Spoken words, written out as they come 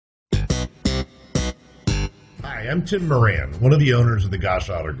Hi, I'm Tim Moran, one of the owners of the Gosch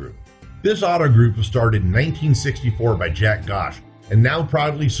Auto Group. This auto group was started in 1964 by Jack Gosch and now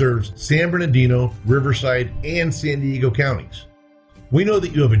proudly serves San Bernardino, Riverside, and San Diego counties. We know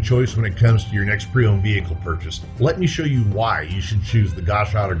that you have a choice when it comes to your next pre-owned vehicle purchase. Let me show you why you should choose the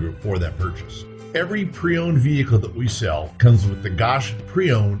Gosch Auto Group for that purchase. Every pre-owned vehicle that we sell comes with the Gosch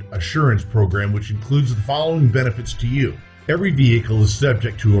Pre-Owned Assurance Program, which includes the following benefits to you. Every vehicle is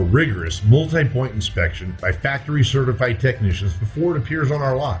subject to a rigorous multi-point inspection by factory certified technicians before it appears on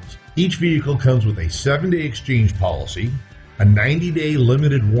our lots. Each vehicle comes with a 7-day exchange policy, a 90-day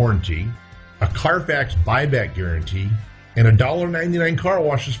limited warranty, a Carfax buyback guarantee, and a $1.99 car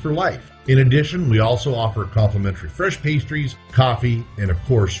washes for life. In addition, we also offer complimentary fresh pastries, coffee, and of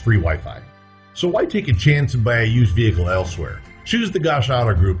course, free Wi-Fi. So why take a chance and buy a used vehicle elsewhere? Choose the Gosch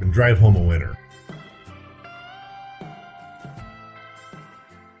Auto Group and drive home a winner.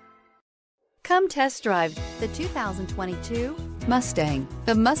 Come test drive the 2022 Mustang.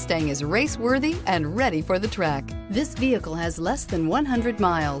 The Mustang is race-worthy and ready for the track. This vehicle has less than 100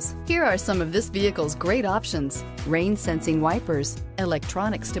 miles. Here are some of this vehicle's great options: rain-sensing wipers,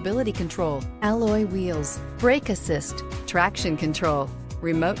 electronic stability control, alloy wheels, brake assist, traction control,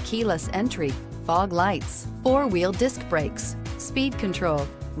 remote keyless entry, fog lights, 4-wheel disc brakes, speed control,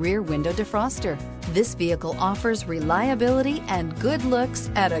 rear window defroster. This vehicle offers reliability and good looks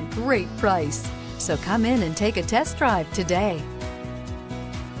at a great price. So come in and take a test drive today.